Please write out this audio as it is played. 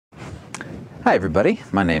Hi everybody,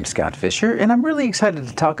 my name's Scott Fischer, and I'm really excited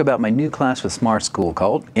to talk about my new class with SmArt School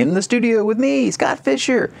called In the Studio with me, Scott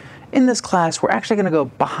Fischer. In this class, we're actually going to go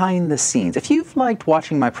behind the scenes. If you've liked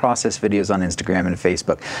watching my process videos on Instagram and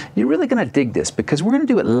Facebook, you're really going to dig this because we're going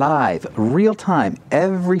to do it live, real time,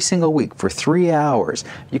 every single week for 3 hours.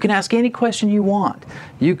 You can ask any question you want.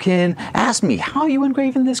 You can ask me, how are you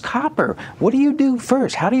engraving this copper? What do you do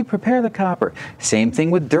first? How do you prepare the copper? Same thing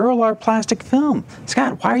with Duralart plastic film.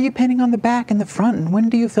 Scott, why are you painting on the back and the front? And when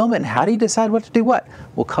do you film it? And how do you decide what to do what?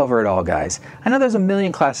 We'll cover it all, guys. I know there's a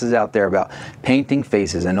million classes out there about painting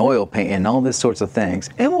faces and oil paint and all this sorts of things,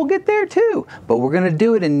 and we'll get there too, but we're going to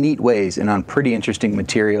do it in neat ways and on pretty interesting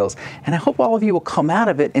materials, and I hope all of you will come out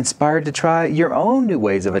of it inspired to try your own new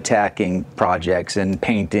ways of attacking projects and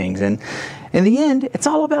paintings. And in the end, it's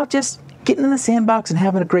all about just getting in the sandbox and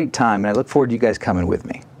having a great time, and I look forward to you guys coming with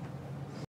me.